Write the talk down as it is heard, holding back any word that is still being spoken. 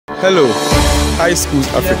Hello, High Schools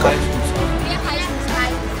Africa.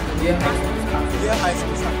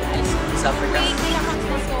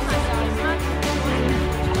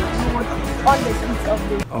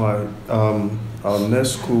 Our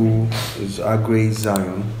next school is Aggrey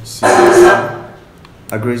Zion Senior.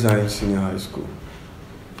 Aggrey Zion Senior High School.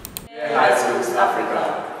 High Schools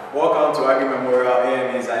Africa. Welcome to Aggrey Memorial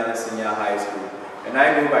AME Zion Senior High School. And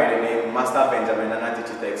I go by the name Master Benjamin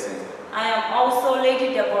Nanatichi Texan. I am also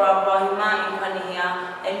Lady Deborah Brahima Inkanihia,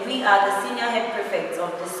 and we are the senior head prefects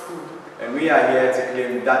of this school. And we are here to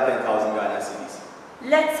claim that 10,000 Ghana cedis.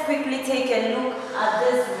 Let's quickly take a look at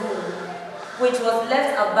this room, which was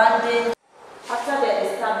left abandoned after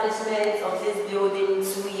the establishment of this building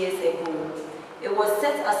 2 years ago. It was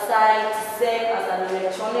set aside to serve as an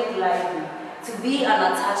electronic library, to be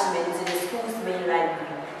an attachment to the school's main library.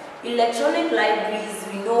 Electronic libraries,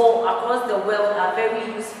 we know, across the world are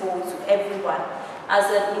very useful to everyone. As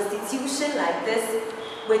an institution like this,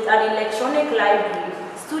 with an electronic library,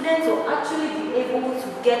 students will actually be able to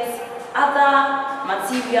get other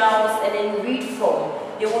materials and then read from.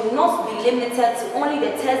 They will not be limited to only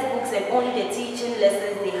the textbooks and only the teaching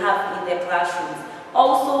lessons they have in their classrooms.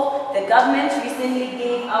 Also, the government recently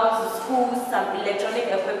gave out to schools some electronic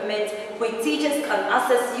equipment where teachers can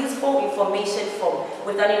access useful information from.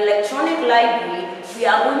 With an electronic library, we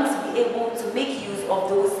are going to be able to make use of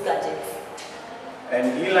those gadgets.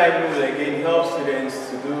 And e-library will again help students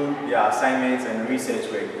to do their assignments and research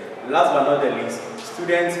work. Last but not the least,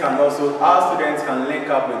 our students can link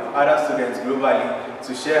up with other students globally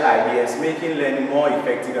to share ideas, making learning more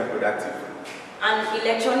effective and productive. An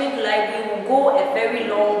electronic library will go a very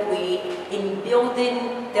long way in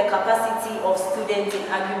building the capacity of students in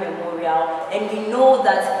Aggrey Memorial, and we know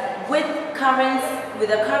that with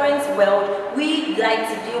the current world, we like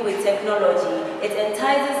to deal with technology. It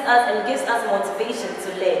entices us and gives us motivation to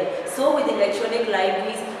learn. So with electronic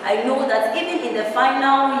libraries, I know that even in the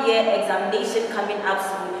final year examination coming up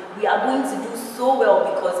soon, we are going to do so well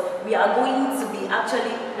because we are going to be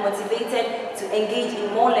actually motivated to engage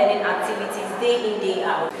in more learning activities day in, day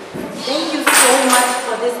out. Thank you so much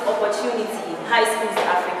for this opportunity. High Schools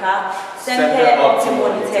Africa, Semper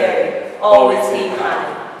Optimum, always aim high.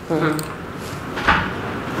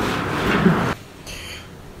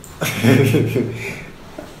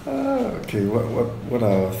 Okay, what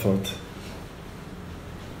are our thoughts?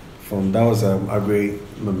 From that was Aggrey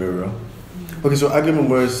Memorial. Okay, so Aggrey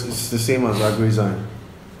Memorial is the same as Aggrey Zion.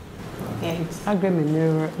 Yeah, it's Aggrey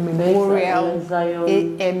Memorial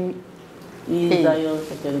AME Zion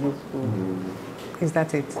Secondary School. Is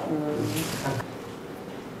that it?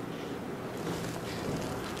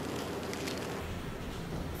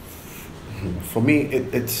 For me,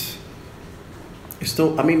 it's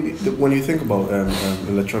still, I mean, when you think about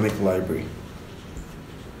electronic library,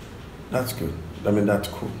 that's good. I mean, that's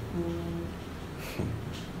cool.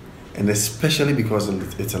 And especially because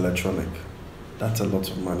it's electronic. That's a lot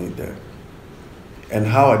of money there. And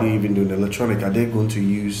how are they even doing electronic? Are they going to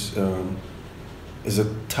use, is it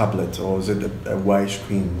tablet or is it a wide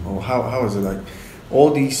screen? Or how is it like?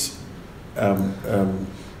 All these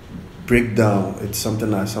breakdown, it's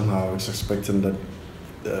something I somehow was expecting that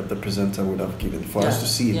the presenter would have given for us to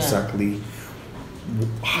see exactly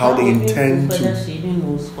how they intend to. Whether she even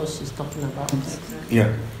knows what she's talking about.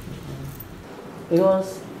 Yeah.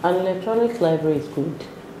 Because an electronic library is good,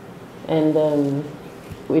 and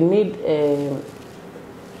we need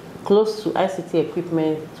close to ICT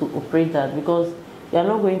equipment to operate that, because you are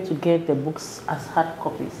not going to get the books as hard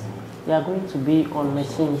copies. They are going to be on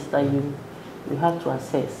machines that you have to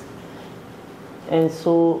access. And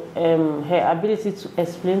so her ability to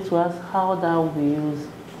explain to us how that will be used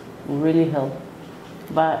will really help.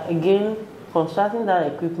 But again, constructing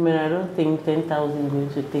that equipment, I don't think 10,000 is going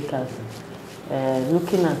to take us.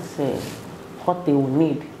 Looking at what they will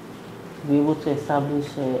need to be able to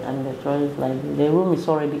establish an electronic library. The room is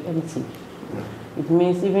already empty. It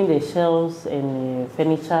means even the shelves and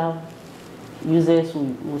furniture users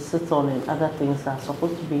will sit on and other things are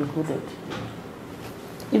supposed to be included.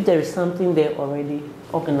 If there is something there already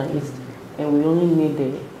organized and we only need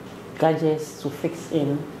the gadgets to fix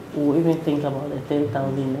in, we'll even think about the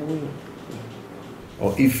 10,000 anyway.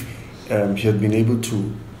 Or if she had been able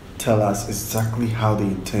to tell us exactly how they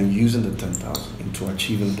intend using the 10,000 into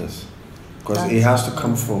achieving this. Because it has to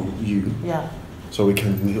come from you. Yeah. So we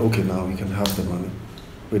can, okay, now we can have the money.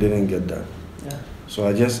 We didn't get that. Yeah. So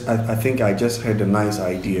I think I just heard a nice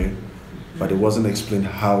idea, but it wasn't explained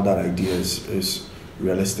how that idea is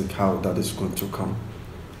realistic, how that is going to come.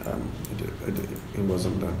 It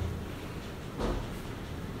wasn't done.